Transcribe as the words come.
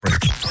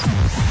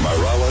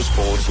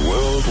Sports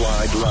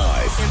Worldwide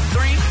live. In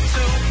 3, 2,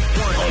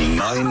 1. On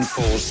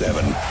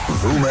 947,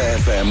 Vuma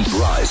FM,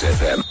 Rise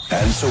FM,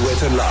 and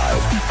Soweto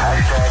Live.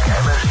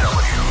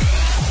 #MSW.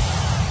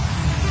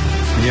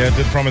 Yeah, I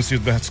did promise you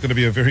that's going to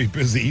be a very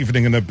busy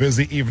evening, and a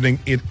busy evening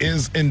it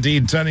is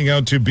indeed turning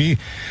out to be.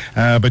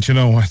 But you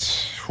know what?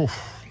 Whew.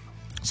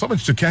 So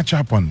much to catch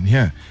up on.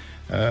 Yeah.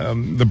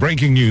 The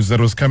breaking news that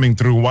was coming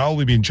through while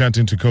we've been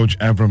chatting to Coach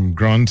Avram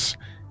Grant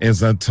is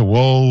that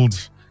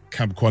World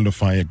Cup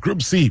qualifier,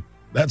 Group C,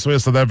 that's where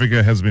South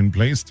Africa has been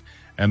placed.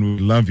 And we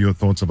love your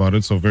thoughts about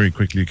it. So very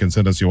quickly, you can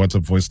send us your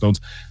WhatsApp voice notes.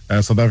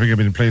 South Africa have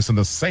been placed in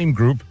the same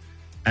group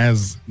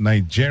as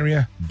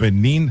Nigeria,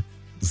 Benin,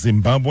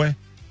 Zimbabwe,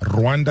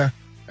 Rwanda,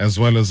 as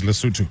well as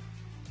Lesotho.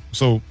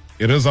 So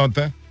it is out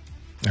there.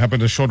 It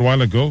happened a short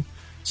while ago.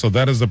 So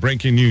that is the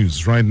breaking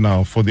news right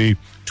now for the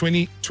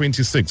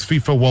 2026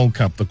 FIFA World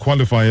Cup. The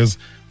qualifiers,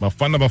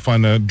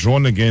 Bafana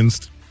drawn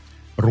against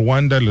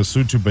Rwanda,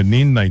 Lesotho,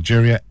 Benin,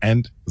 Nigeria,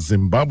 and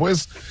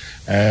Zimbabwe's.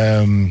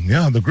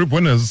 The group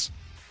winners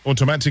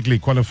automatically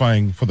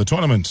qualifying for the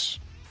tournament.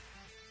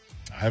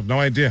 I have no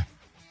idea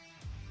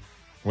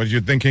what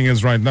your thinking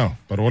is right now,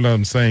 but all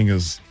I'm saying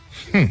is,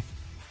 and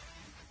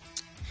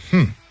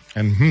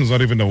is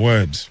not even a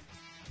word.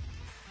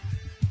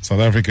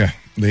 South Africa,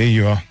 there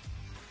you are.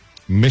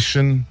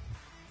 Mission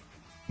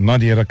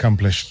not yet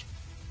accomplished.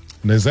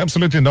 There's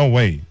absolutely no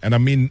way, and I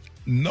mean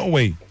no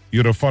way,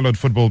 you'd have followed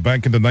football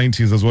back in the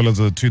 90s as well as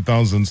the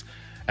 2000s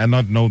and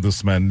not know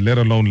this man, let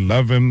alone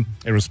love him,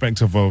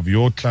 irrespective of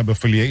your club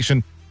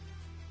affiliation.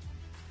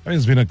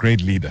 He's been a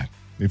great leader.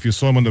 If you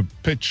saw him on the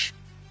pitch,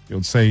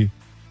 you'll say,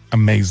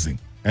 amazing.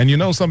 And you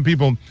know, some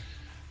people,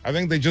 I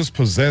think they just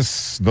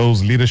possess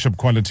those leadership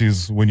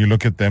qualities when you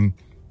look at them.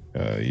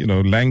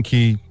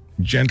 Lanky,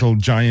 gentle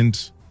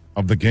giant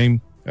of the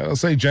game. I'll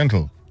say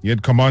gentle,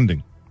 yet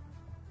commanding.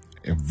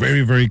 A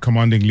very, very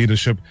commanding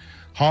leadership.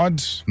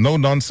 Hard, no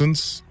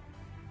nonsense.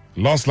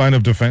 Last line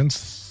of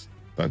defense.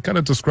 That kind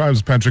of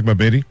describes Patrick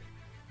Mabedi,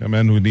 a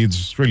man who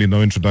needs really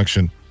no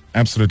introduction.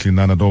 Absolutely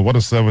none at all. What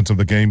a servant of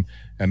the game,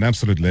 an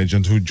absolute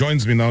legend, who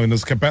joins me now in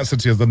his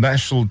capacity as the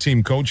national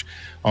team coach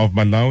of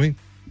Malawi.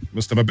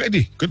 Mr.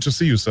 Mabedi, good to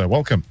see you, sir.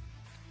 Welcome.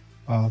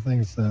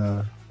 Thanks,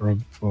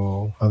 Rob,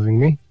 for having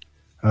me.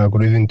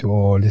 Good evening to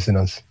all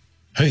listeners.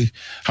 Hey,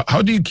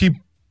 how do you keep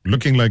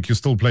looking like you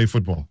still play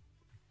football?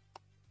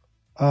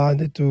 I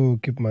need to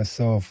keep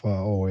myself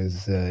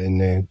always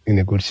in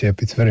a good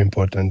shape. It's very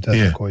important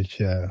as a coach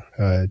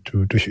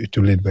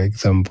to lead by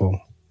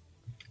example.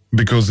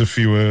 Because if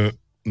you were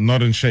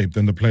not in shape,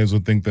 then the players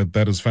would think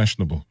that is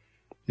fashionable.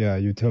 Yeah,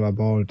 you tell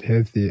about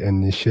healthy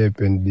and in shape,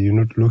 and you're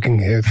not looking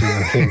healthy.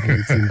 I think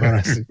it's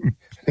embarrassing.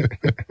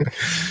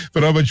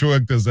 But how much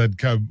work does that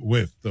come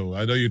with, though?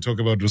 I know you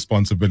talk about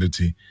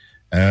responsibility.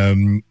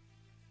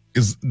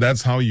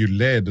 That's how you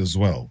led as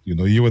well. You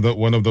know, you were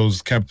one of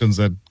those captains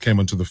that came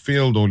onto the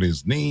field,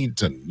 always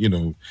neat,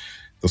 and,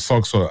 the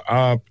socks were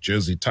up,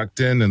 jersey tucked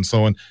in, and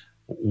so on.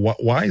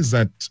 Why is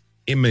that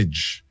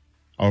image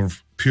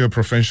of pure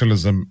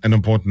professionalism an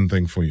important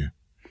thing for you?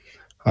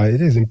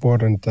 It is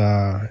important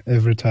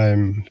every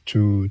time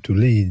to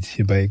lead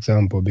by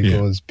example,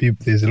 because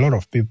there's a lot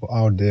of people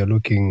out there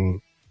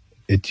looking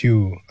at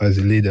you as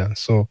a leader.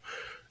 So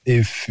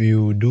if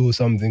you do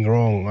something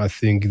wrong, I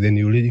think then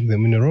you're leading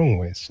them in the wrong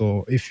way.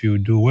 So if you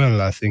do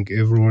well, I think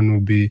everyone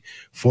will be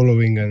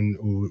following and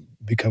will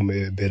become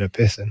a better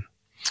person.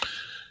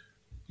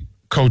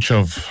 Coach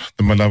of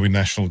the Malawi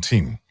national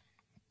team,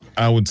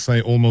 I would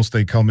say almost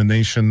a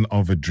culmination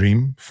of a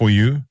dream for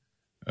you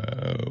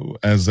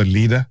as a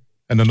leader.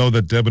 And I know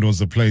that Durban was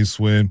the place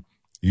where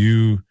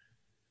you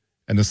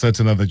and a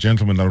certain other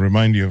gentleman, I'll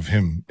remind you of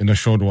him in a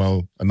short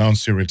while,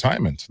 announced your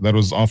retirement. That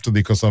was after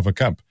the COSAFA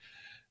Cup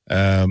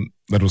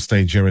that was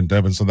staged here in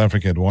Durban. South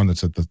Africa had won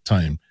it at the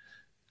time.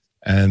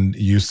 And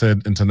you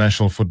said,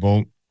 international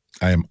football,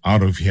 I am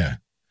out of here.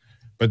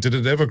 But did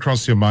it ever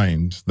cross your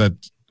mind that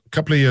a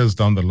couple of years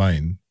down the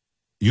line,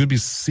 you'd be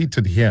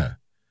seated here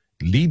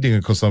leading a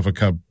COSAFA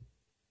Cup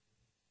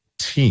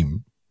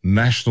team,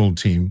 national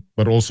team,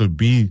 but also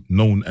be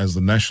known as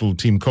the national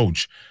team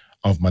coach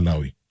of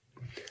Malawi?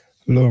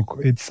 Look,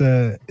 it's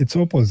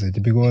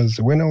opposite, because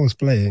when I was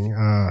playing,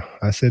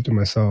 I said to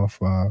myself,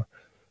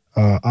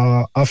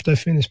 after I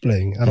finish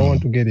playing, I don't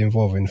want to get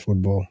involved in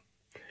football.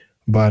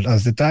 But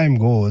as the time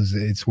goes,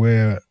 it's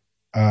where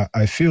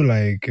I feel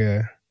like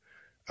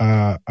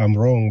I'm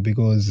wrong,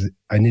 because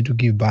I need to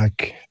give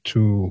back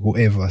to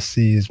whoever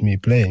sees me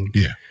playing.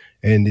 Yeah.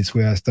 And it's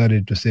where I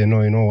started to say,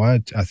 no, you know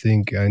what? I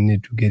think I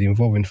need to get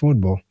involved in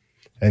football.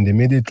 And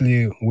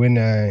immediately when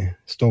I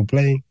stopped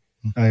playing,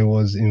 I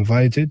was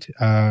invited.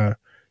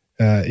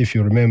 If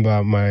you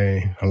remember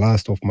my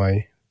last of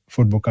my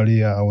football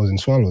career, I was in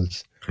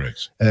Swallows.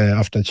 Correct.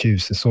 After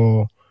Chiefs.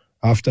 So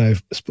after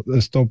I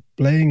stopped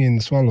playing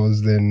in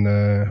Swallows, then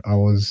I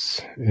was,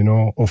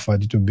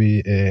 offered to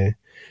be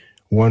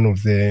one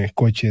of the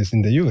coaches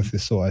in the youth.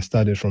 So I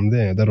started from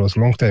there. That was a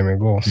long time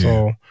ago. Yeah.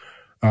 So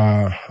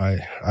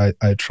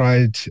I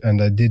tried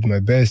and I did my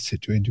best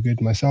to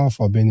educate myself.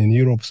 I've been in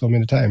Europe so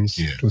many times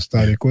to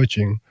study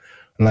coaching.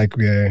 Like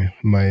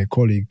my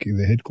colleague,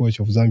 the head coach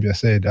of Zambia,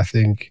 said, I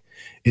think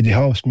it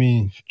helps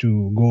me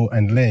to go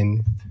and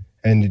learn,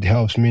 and it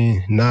helps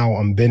me now.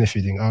 I'm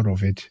benefiting out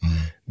of it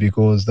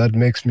because that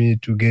makes me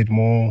to get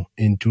more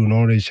into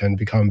knowledge and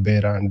become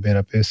better and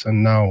better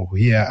person. Now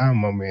here I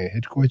am. I'm a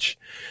head coach,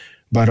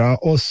 but I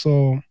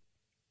also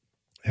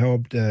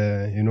helped,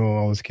 I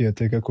was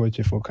caretaker coach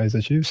for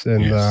Kaiser Chiefs,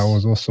 and I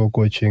was also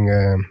coaching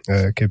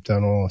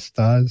Captain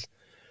Stars.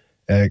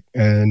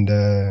 And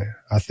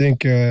I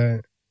think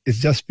it's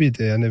just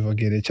pity I never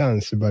get a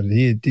chance, but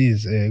here it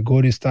is.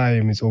 God's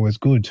time is always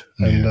good.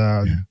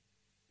 And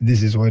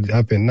this is what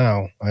happened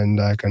now, and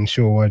I can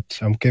show what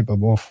I'm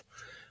capable of.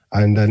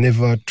 And I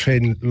never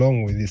trained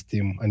long with this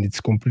team, and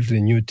it's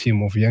completely new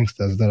team of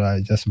youngsters that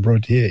I just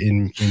brought here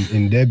in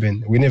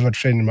Durban. We never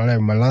trained in Malawi.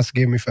 My last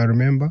game, if I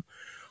remember,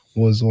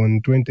 was on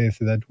 20th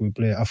that we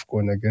play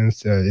AFCON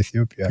against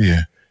Ethiopia.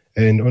 Yeah.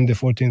 And on the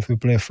 14th, we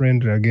play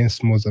friendly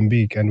against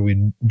Mozambique, and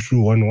we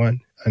drew 1-1.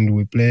 And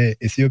we play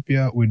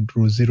Ethiopia, we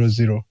drew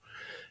 0-0.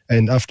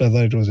 And after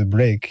that, it was a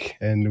break,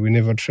 and we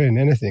never trained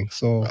anything.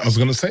 So I was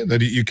going to say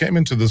that you came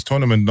into this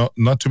tournament,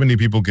 not too many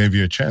people gave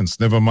you a chance.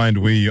 Never mind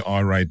where you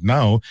are right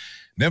now.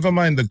 Never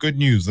mind the good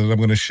news that I'm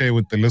going to share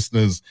with the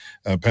listeners,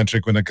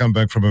 Patrick, when I come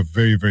back from a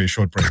very, very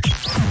short break.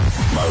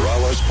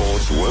 Marawa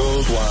Sports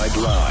Worldwide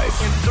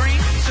Live. In 3, 2,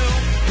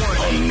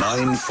 1. On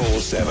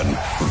 947,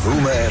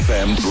 Vuma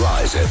FM,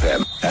 Rise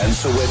FM, and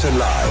Soweto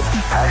Live.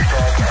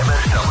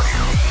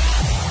 #MSW.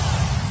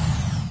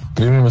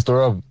 Good evening, Mr.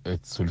 Rob.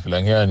 It's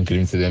Ulfilang here, and good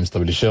evening to the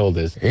MSW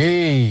shareholders.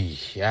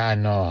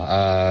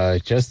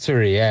 Just to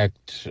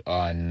react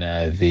on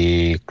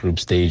the group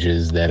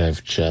stages that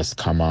have just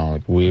come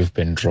out. We've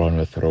been drawn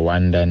with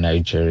Rwanda,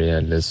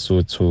 Nigeria,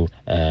 Lesotho,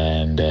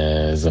 and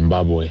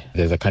Zimbabwe.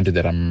 There's a country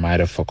that I might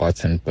have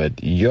forgotten, but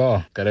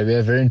gotta be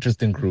a very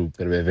interesting group.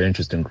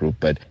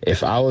 But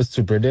if I was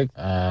to predict,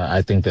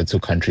 I think the two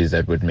countries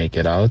that would make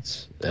it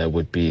out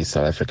would be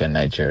South Africa and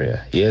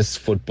Nigeria. Yes,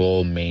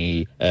 football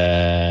may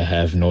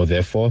have no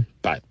therefore,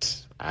 but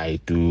I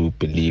do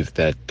believe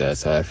that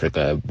South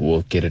Africa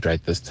will get it right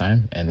this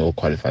time and will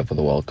qualify for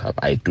the World Cup.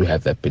 I do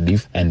have that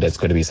belief, and it's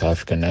going to be South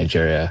Africa and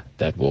Nigeria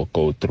that will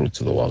go through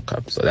to the World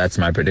Cup. So that's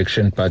my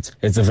prediction, but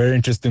it's a very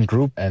interesting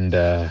group, and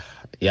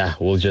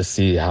we'll just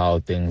see how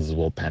things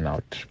will pan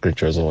out. Great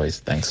show as always.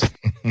 Thanks.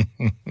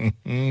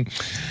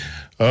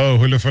 Oh,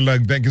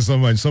 Hulufalag, thank you so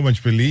much. So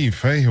much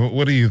belief. Hey,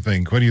 what do you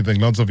think?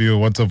 Lots of your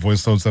WhatsApp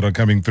voice notes that are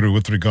coming through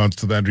with regards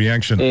to that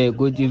reaction.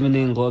 Good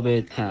evening,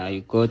 Robert.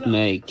 You got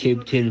my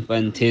Captain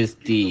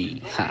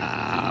Fantastic.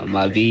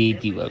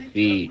 Mabedi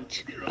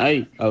Wafit.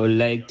 I would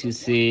like to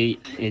say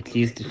at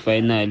least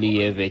finally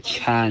you have a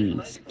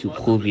chance to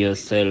prove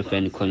yourself,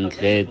 and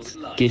congrats.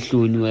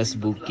 Kehluni was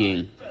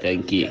booking.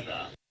 Thank you.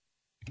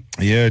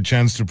 Yeah, a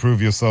chance to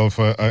prove yourself.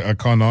 I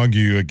can't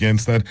argue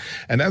against that.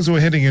 And as we're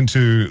heading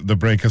into the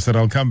break, I said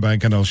I'll come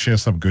back and I'll share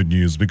some good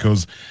news,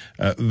 because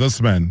this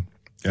man,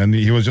 and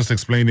he was just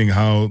explaining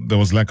how there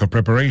was lack of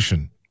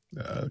preparation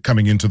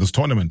coming into this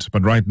tournament.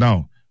 But right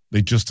now,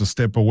 they're just a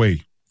step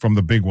away from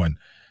the big one.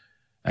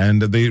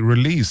 And they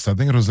released, I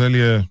think it was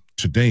earlier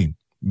today,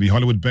 the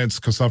Hollywood Bets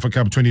COSAFA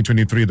Cup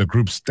 2023, the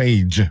group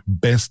stage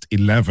best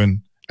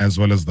 11, as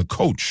well as the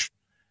coach.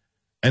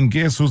 And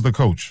guess who's the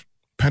coach?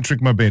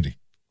 Patrick Mabedi.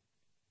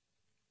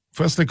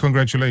 Firstly,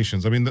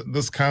 congratulations. I mean,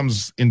 this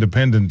comes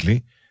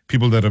independently.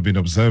 People that have been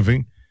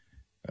observing,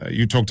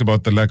 you talked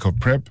about the lack of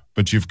prep,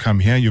 but you've come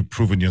here, you've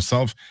proven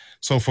yourself.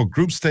 So for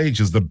group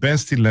stages, the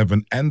best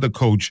 11 and the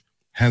coach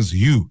has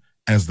you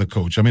as the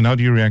coach. I mean, how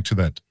do you react to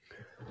that?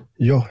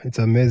 It's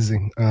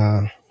amazing.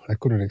 I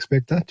couldn't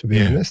expect that, to be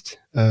honest.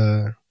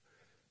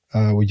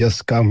 We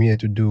just come here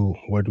to do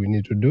what we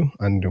need to do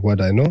and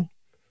what I know.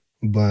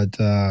 But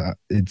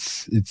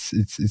it's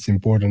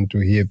important to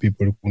hear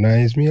people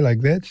recognize me like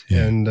that,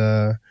 and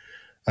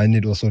I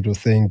need also to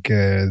thank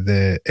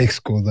the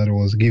exco that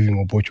was giving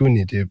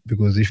opportunity,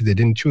 because if they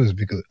didn't choose,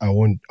 because I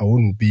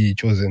wouldn't be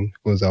chosen,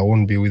 because I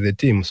won't be with the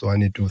team. So I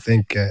need to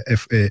thank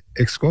FA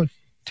exco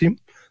team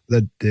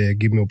that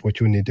give me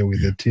opportunity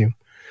with the team.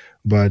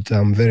 But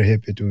I'm very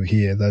happy to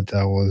hear that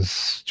I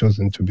was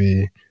chosen to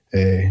be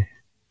a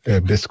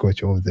best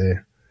coach of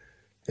the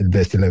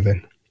best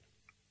 11.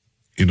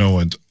 You know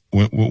what?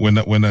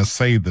 When I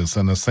say this,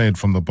 and I say it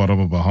from the bottom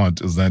of my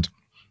heart, is that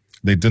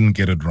they didn't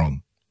get it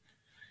wrong.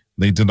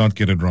 They did not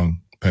get it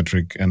wrong,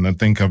 Patrick. And I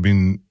think I've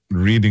been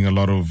reading a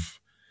lot of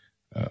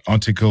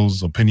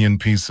articles, opinion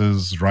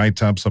pieces,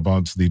 write-ups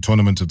about the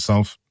tournament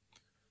itself.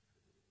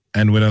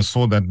 And when I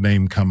saw that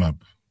name come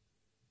up,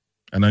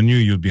 and I knew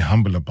you'd be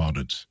humble about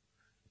it,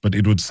 but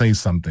it would say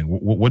something.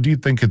 What do you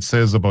think it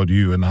says about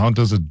you, and how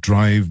does it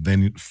drive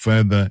then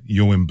further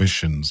your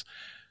ambitions?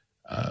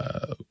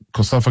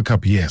 COSAFA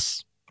Cup,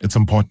 yes. It's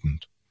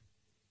important.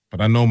 But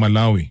I know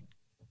Malawi.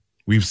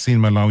 We've seen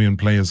Malawian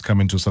players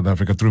come into South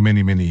Africa through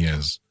many, many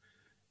years.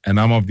 And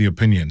I'm of the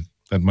opinion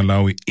that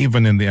Malawi,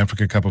 even in the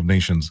Africa Cup of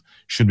Nations,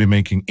 should be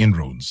making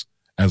inroads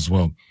as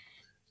well.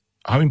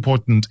 how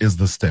important is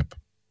the step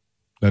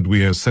that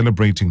we are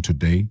celebrating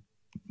today,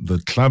 the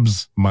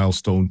club's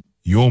milestone,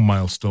 your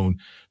milestone,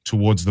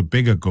 towards the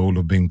bigger goal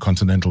of being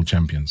continental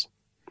champions?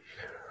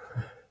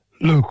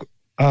 Look,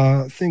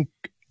 I think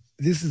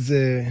this is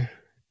a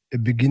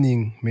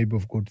beginning, maybe,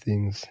 of good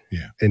things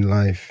in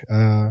life.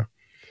 I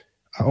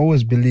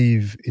always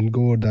believe in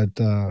God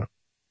that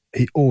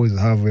He always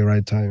have a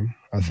right time.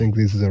 I think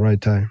this is the right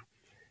time,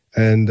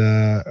 and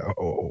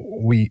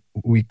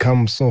we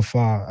come so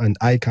far, and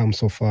I come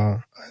so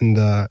far, and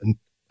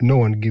no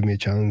one give me a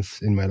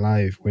chance in my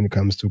life when it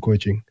comes to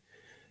coaching.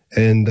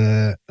 And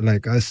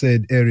like I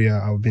said earlier,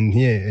 I've been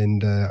here,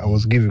 and I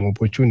was given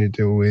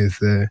opportunity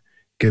with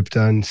Cape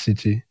Town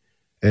City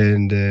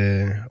and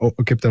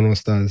Cape Town All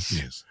Stars.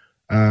 Yes.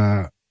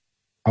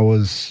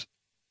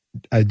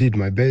 I did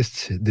my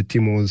best. The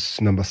team was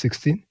number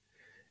 16,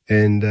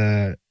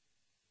 and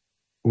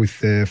with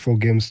 4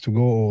 games to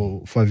go,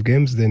 or 5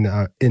 games, then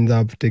I end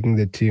up taking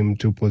the team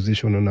to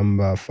position on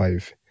number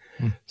 5.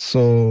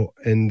 So,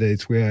 and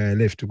it's where I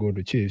left to go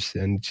to Chiefs.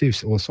 And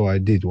Chiefs also, I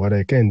did what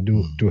I can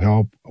do to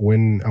help.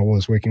 When I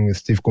was working with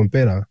Steve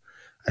Compera,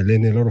 I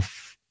learned a lot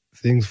of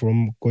things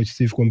from Coach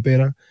Steve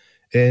Compera.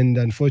 And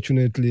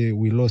unfortunately,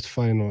 we lost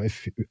final,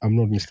 if I'm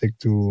not mistaken,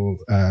 to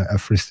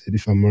Free State,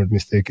 if I'm not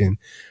mistaken.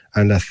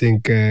 And I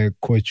think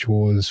Coach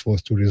was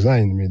forced to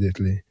resign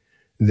immediately.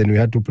 Then we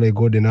had to play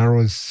Golden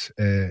Arrows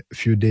a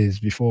few days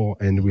before,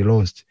 and we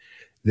lost.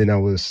 Then I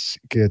was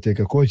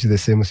caretaker coach, the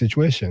same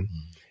situation.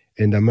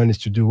 And I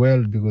managed to do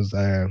well because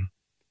I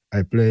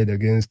played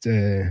against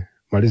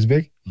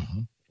Marisburg.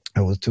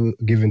 I was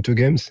given 2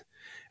 games,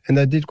 and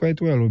I did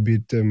quite well. We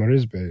beat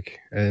Marisburg.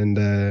 And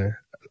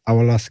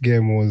our last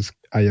game was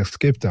Ajax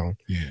Cape Town.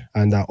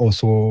 And I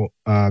also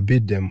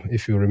beat them.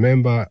 If you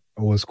remember,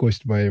 I was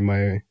coached by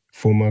my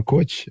former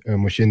coach,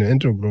 Moshene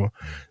Entogro.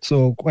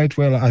 So quite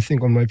well, I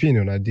think, on my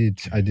opinion, I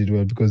did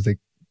well because the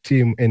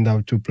team end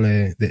up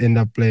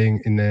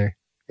playing in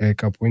a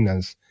cup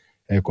winners,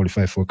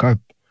 qualify for cup.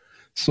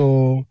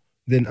 So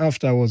then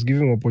after, I was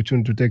given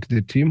opportunity to take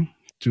the team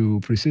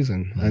to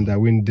preseason, and I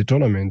win the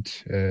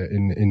tournament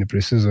in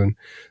preseason.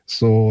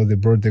 So they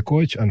brought the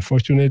coach.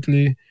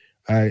 Unfortunately,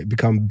 I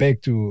become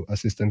back to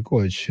assistant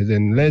coach.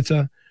 Then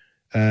later,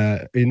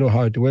 you know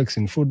how it works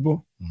in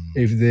football.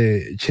 If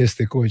they chase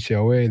the coach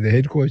away, the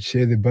head coach,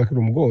 the back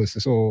room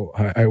goes. So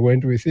I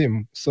went with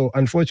him. So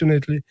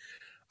unfortunately,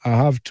 I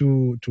have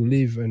to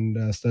leave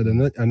and start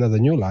another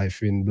new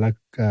life in Black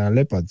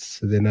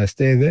Leopards. Then I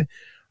stay there.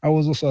 I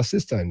was also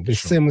assistant. The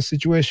same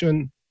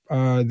situation.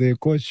 The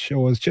coach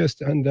was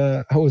chased, and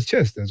I was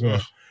chased as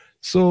well.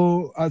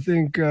 So I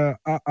think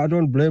I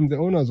don't blame the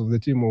owners of the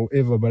team or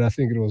whatever, but I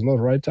think it was not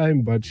the right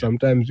time. But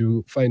sometimes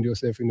you find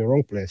yourself in the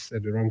wrong place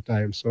at the wrong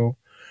time. So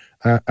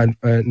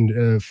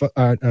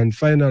and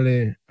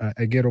finally,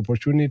 I get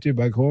opportunity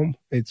back home.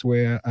 It's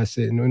where I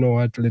say, no, you know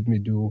what? Let me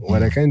do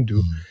what I can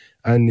do.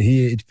 And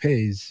here it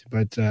pays,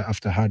 but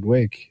after hard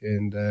work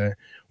and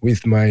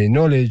with my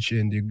knowledge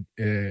and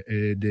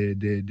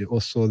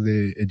also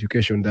the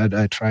education that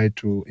I try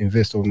to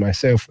invest on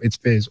myself, it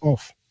pays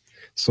off.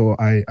 So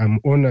I am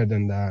honored,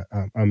 and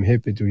I'm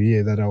happy to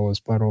hear that I was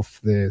part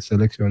of the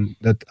selection,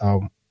 that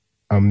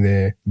I'm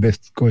the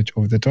best coach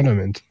of the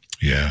tournament.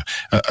 Yeah,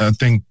 I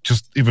think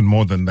just even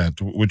more than that,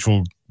 which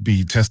will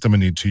be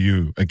testimony to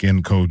you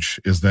again, Coach,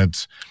 is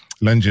that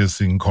Lanje is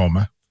in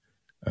coma.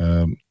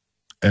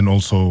 And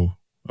also,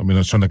 I mean, I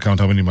was trying to count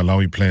how many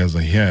Malawi players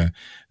are here.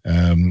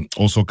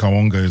 Also,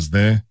 Kawonga is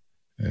there.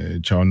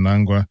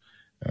 Chawanangwa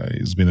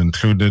has been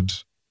included.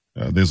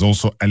 There's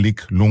also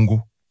Alik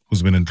Lungu,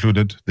 who's been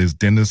included. There's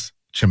Dennis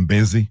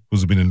Chembezi,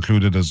 who's been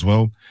included as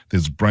well.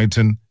 There's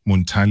Brighton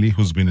Muntali,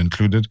 who's been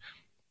included.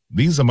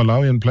 These are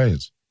Malawian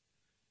players.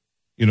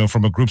 You know,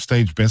 from a group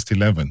stage best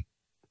 11,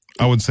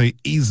 I would say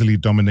easily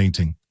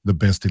dominating the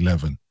best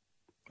 11.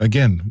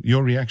 Again,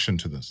 your reaction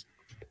to this?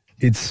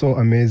 It's so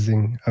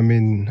amazing. I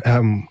mean,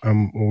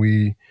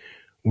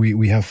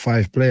 we have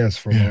 5 players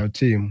from our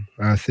team.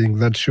 I think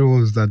that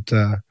shows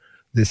that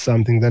there's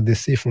something that they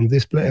see from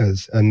these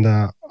players. And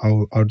I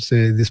would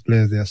say these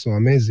players, they are so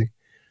amazing.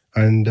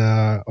 And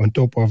on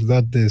top of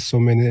that, there's so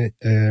many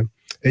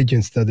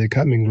agents that are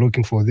coming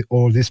looking for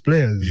all these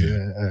players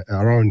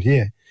around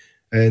here.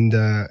 And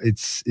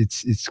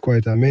it's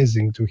quite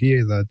amazing to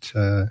hear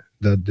that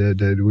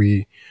that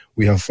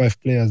we have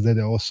 5 players that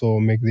also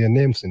make their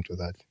names into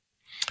that.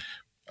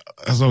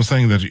 As I was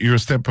saying, that you're a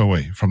step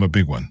away from a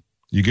big one.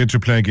 You get to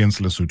play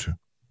against Lesotho.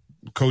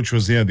 Coach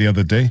was here the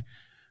other day,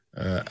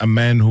 a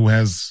man who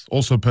has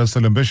also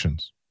personal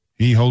ambitions.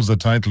 He holds the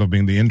title of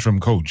being the interim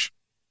coach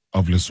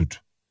of Lesotho.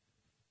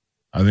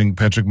 I think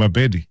Patrick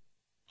Mabedi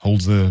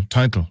holds the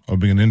title of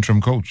being an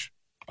interim coach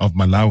of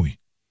Malawi.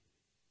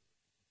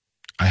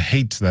 I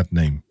hate that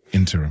name,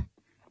 interim.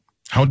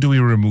 How do we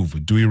remove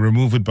it? Do we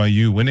remove it by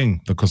you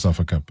winning the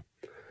COSAFA Cup?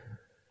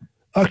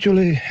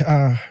 Actually,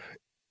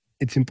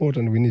 it's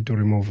important. We need to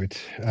remove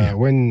it.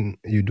 When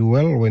you do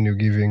well, when you're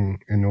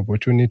giving an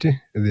opportunity,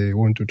 they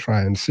want to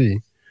try and see.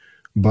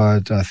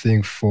 But I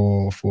think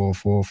for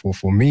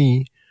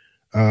me,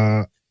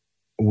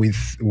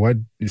 with what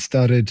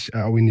started,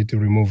 we need to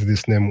remove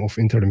this name of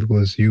interim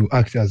because you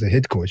act as a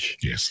head coach.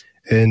 Yes.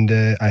 And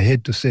I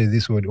hate to say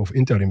this word of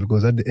interim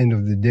because at the end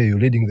of the day, you're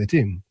leading the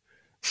team.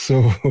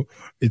 So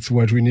it's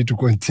what we need to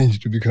continue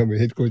to become a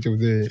head coach of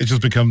the... It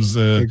just becomes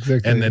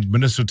Exactly. an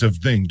administrative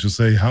thing to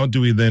say, how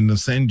do we then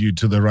send you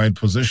to the right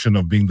position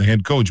of being the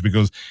head coach?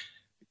 Because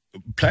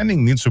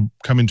planning needs to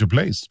come into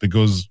place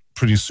because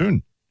pretty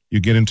soon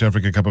you get into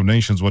Africa Cup of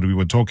Nations, what we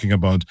were talking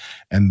about,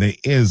 and there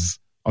is,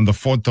 on the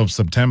 4th of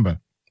September,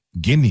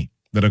 Guinea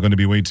that are going to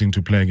be waiting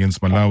to play against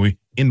Malawi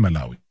in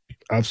Malawi.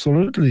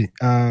 Absolutely.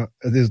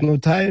 There's no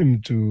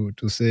time to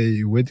say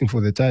you're waiting for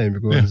the time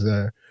because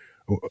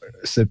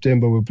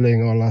September we're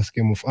playing our last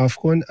game of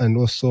AFCON, and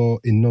also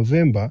in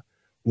November,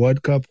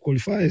 World Cup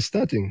qualifier is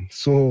starting.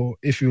 So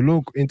if you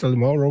look into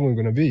how wrong we're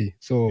going to be.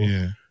 So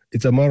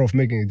it's a matter of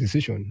making a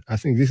decision. I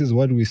think this is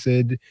what we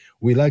said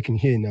we're lacking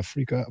here in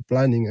Africa,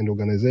 planning and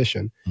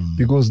organization,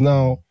 because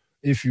now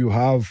if you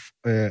have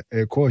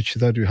a coach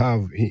that you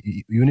have,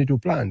 you need to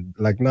plan.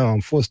 Like now,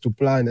 I'm forced to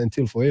plan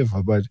until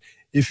forever. But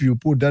if you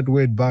put that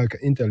word back,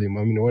 interim,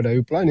 I mean, what are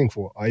you planning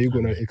for? Are you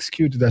going to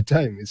execute that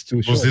time? It's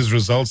too short. Because these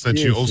results that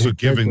you're also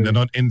giving, they're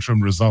not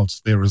interim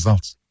results, they're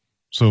results.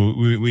 So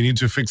we need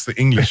to fix the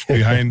English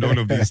behind all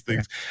of these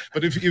things.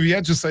 But if you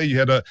had to say you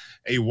had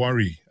a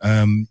worry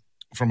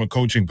from a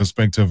coaching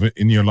perspective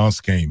in your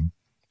last game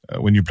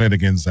when you played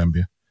against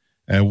Zambia,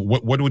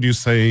 what would you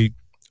say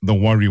the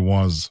worry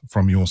was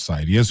from your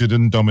side? Yes, you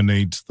didn't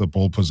dominate the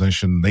ball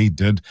possession. They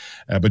did,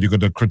 but you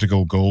got a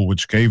critical goal,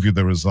 which gave you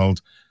the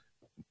result.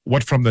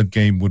 What from that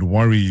game would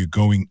worry you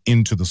going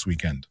into this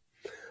weekend?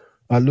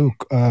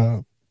 Look,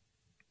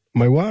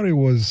 my worry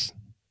was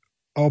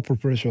our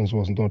preparations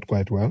was not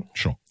quite well.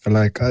 Sure.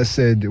 Like I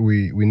said,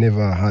 we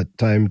never had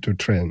time to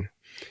train.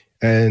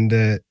 And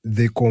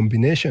the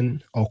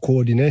combination or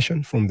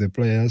coordination from the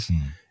players,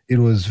 it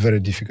was very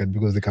difficult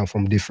because they come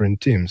from different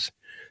teams.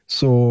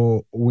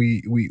 So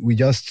we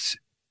just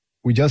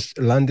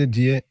landed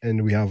here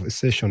and we have a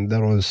session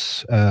that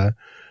was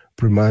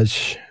pretty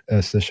much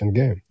a session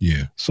game.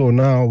 Yeah. So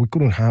now we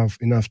couldn't have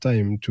enough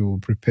time to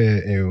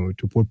prepare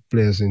to put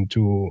players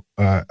into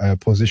a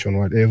position,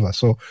 whatever.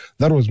 So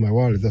that was my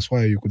worry. That's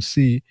why you could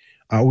see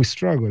we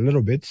struggle a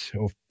little bit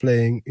of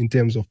playing in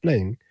terms of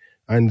playing.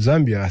 And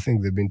Zambia, I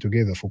think they've been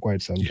together for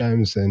quite some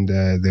times, and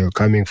they're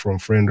coming from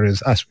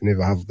friendlies. Us, we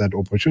never have that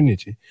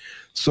opportunity.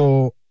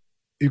 So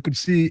you could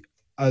see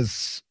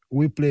as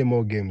we play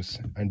more games,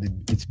 and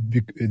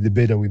the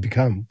better we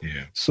become.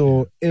 Yeah.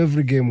 So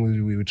every game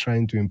we were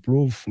trying to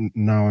improve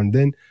now and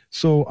then.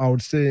 So I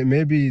would say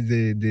maybe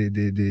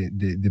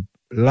the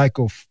lack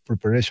of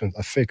preparation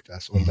affect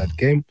us on that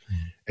game.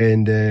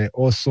 And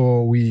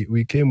also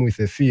we came with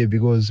a fear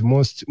because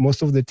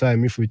most of the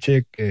time, if we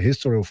check a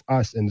history of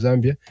us and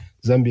Zambia,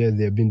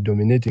 they have been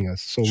dominating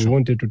us. So we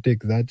wanted to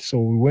take that. So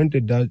we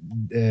wanted that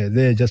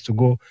there just to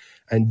go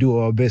and do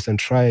our best and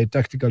try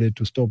tactically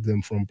to stop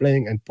them from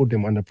playing and put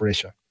them under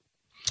pressure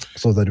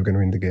so that we can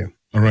win the game.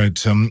 All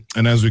right.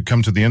 And as we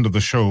come to the end of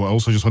the show, I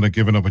also just want to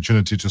give an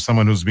opportunity to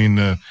someone who's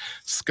been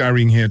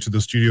scurrying here to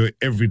the studio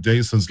every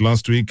day since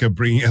last week,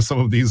 bringing us some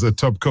of these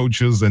top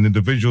coaches and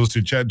individuals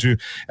to chat to.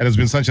 And it's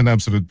been such an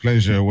absolute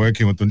pleasure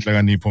working with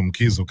Nhlakanipho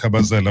Mkhize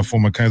Kabazela,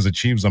 former Kaizer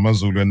Chiefs,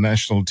 Amazulu and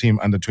national team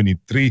under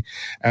 23,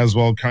 as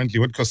well currently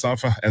with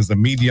COSAFA as the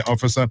media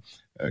officer.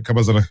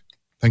 Kabazela,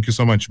 thank you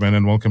so much, man,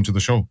 and welcome to the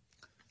show.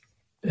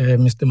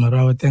 Mr.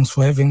 Marawa, thanks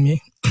for having me,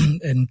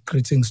 and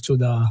greetings to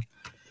the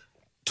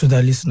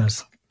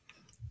listeners.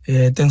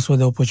 Thanks for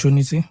the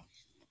opportunity.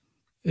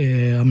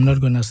 I'm not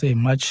going to say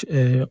much.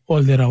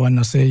 All that I want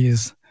to say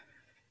is,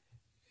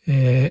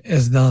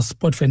 as the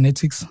sport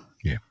fanatics,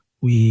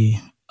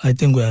 I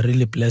think we are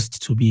really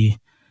blessed to be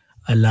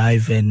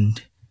alive and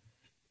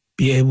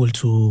be able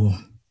to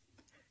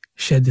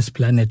share this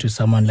planet with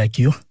someone like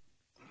you.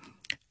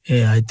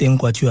 I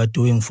think what you are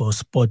doing for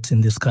sport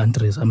in this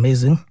country is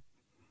amazing.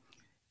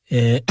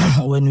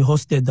 When we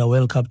hosted the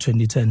World Cup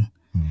 2010,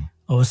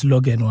 our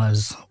slogan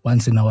was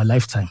once in our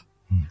lifetime.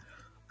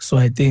 So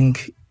I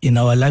think in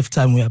our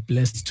lifetime, we are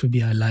blessed to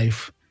be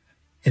alive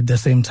at the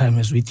same time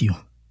as with you.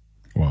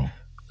 Wow.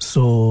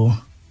 So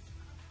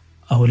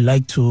I would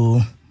like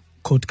to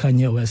quote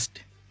Kanye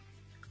West,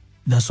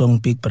 the song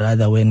Big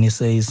Brother, when he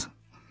says,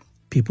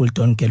 people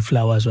don't get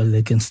flowers while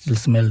they can still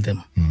smell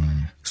them.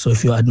 So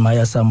if you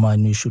admire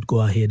someone, you should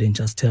go ahead and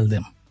just tell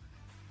them.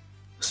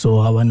 So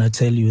I want to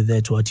tell you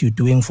that what you're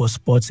doing for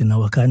sports in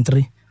our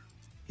country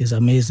is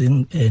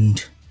amazing,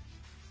 and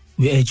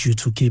we urge you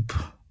to keep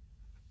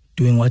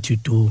doing what you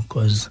do,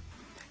 because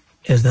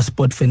as the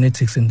sport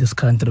fanatics in this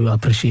country, we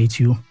appreciate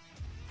you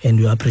and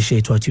we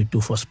appreciate what you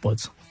do for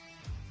sports.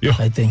 Yeah.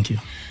 I thank you.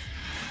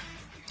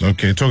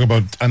 Okay, talk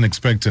about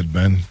unexpected,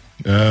 man.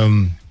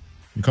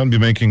 You can't be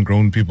making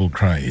grown people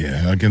cry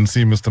here. I can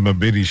see Mr.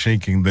 Mabedi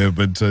shaking there,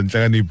 but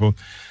Nhlakanipho,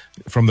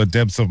 from the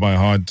depths of my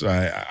heart,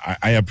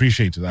 I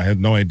appreciate it. I had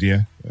no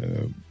idea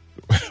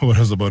what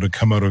was about to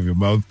come out of your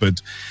mouth,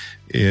 but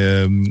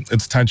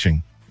it's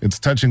touching. It's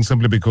touching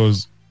simply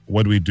because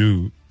what we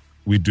do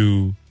with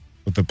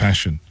a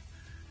passion.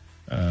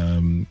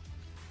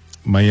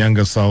 My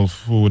younger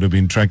self, who would have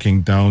been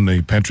tracking down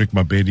a Patrick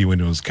Mabedi when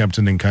he was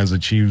captaining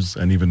Kaizer Chiefs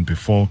and even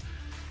before,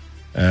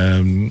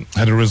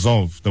 had a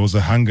resolve. There was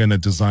a hunger and a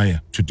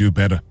desire to do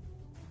better.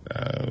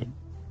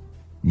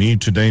 Me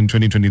today in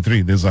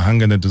 2023, there's a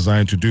hunger and a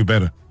desire to do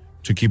better,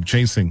 to keep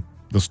chasing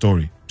the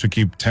story, to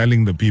keep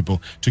telling the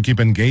people, to keep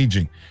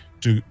engaging,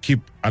 to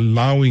keep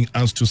allowing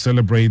us to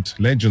celebrate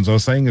legends. I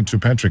was saying it to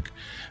Patrick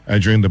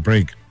during the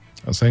break.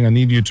 I was saying, I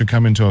need you to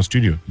come into our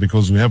studio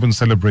because we haven't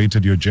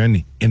celebrated your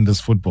journey in this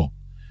football,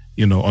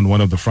 on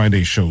one of the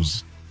Friday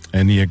shows.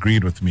 And he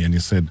agreed with me and he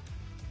said,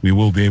 we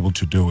will be able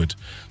to do it.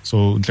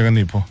 So,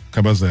 Nhlakanipho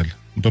Kabazel,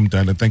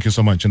 Ntomdala, thank you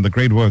so much. And the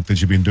great work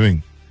that you've been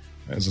doing,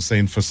 as I say,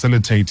 in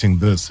facilitating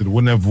this. It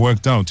wouldn't have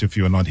worked out if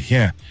you were not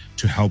here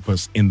to help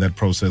us in that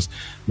process.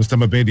 Mr.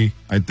 Mabedi,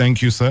 I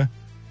thank you, sir.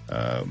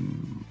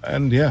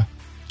 And yeah,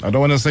 I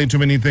don't want to say too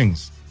many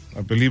things.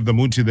 I believe the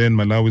Muti there in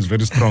Malawi is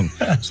very strong.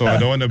 So I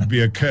don't want to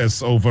be a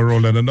curse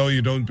overall. And I know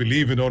you don't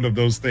believe in all of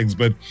those things,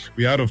 but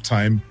we're out of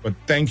time. But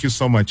thank you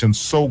so much and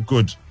so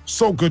good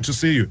to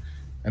see you.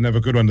 And have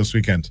a good one this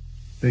weekend.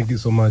 Thank you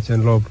so much.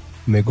 And Rob,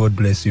 may God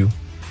bless you.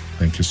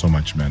 Thank you so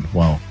much, man.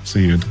 Wow.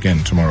 See you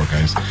again tomorrow,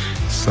 guys.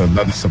 It's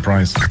another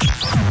surprise.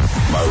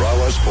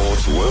 Marawa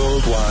Sports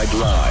Worldwide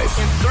Live.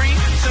 In 3, 2,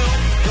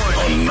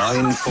 1. On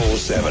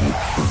 947,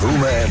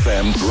 Vuma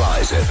FM,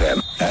 Rise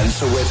FM, and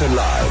Soweto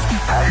Live.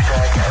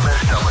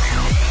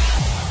 #MSW.